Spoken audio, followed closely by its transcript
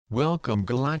Welcome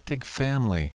Galactic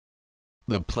family.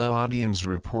 The Pleiadians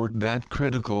report that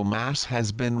critical mass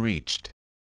has been reached.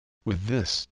 With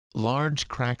this, large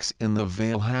cracks in the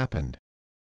veil happened.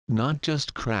 Not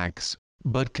just cracks,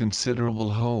 but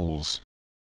considerable holes.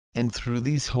 And through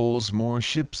these holes more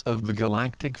ships of the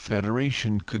Galactic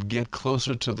Federation could get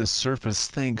closer to the surface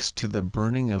thanks to the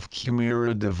burning of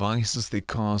Chimera devices that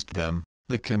caused them,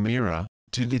 the Chimera,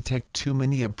 to detect too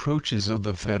many approaches of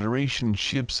the Federation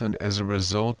ships, and as a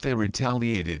result they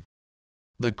retaliated.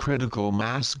 The critical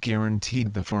mass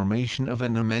guaranteed the formation of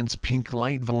an immense pink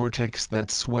light vortex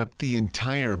that swept the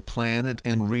entire planet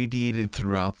and radiated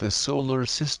throughout the solar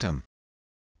system.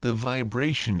 The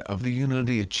vibration of the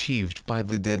unity achieved by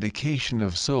the dedication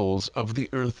of souls of the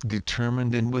earth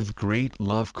determined and with great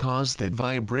love caused that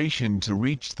vibration to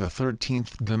reach the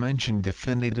 13th dimension,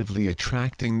 definitively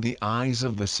attracting the eyes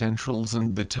of the centrals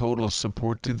and the total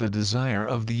support to the desire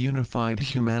of the unified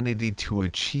humanity to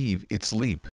achieve its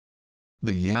leap.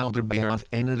 The Yadabaoth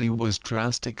entity was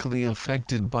drastically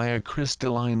affected by a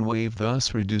crystalline wave,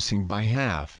 thus reducing by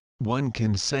half, one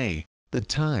can say, the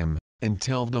time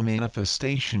until the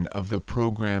manifestation of the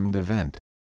programmed event.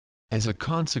 As a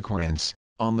consequence,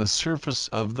 on the surface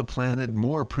of the planet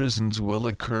more prisons will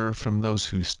occur from those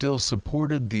who still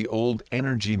supported the old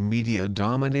energy media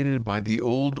dominated by the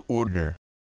old order.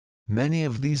 Many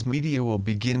of these media will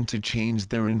begin to change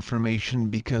their information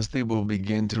because they will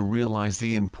begin to realize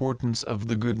the importance of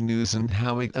the good news and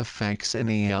how it affects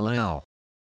NALL.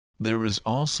 There is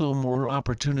also more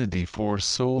opportunity for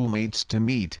soulmates to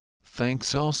meet,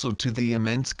 thanks also to the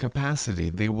immense capacity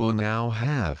they will now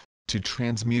have to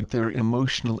transmute their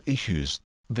emotional issues,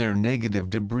 their negative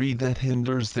debris that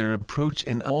hinders their approach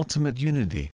and ultimate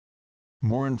unity.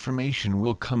 More information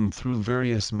will come through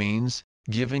various means,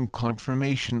 giving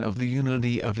confirmation of the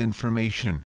unity of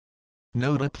information.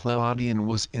 Note: a Pleiadian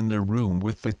was in the room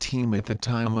with the team at the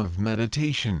time of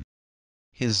meditation.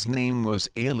 His name was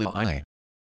Ali.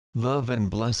 Love and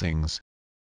blessings,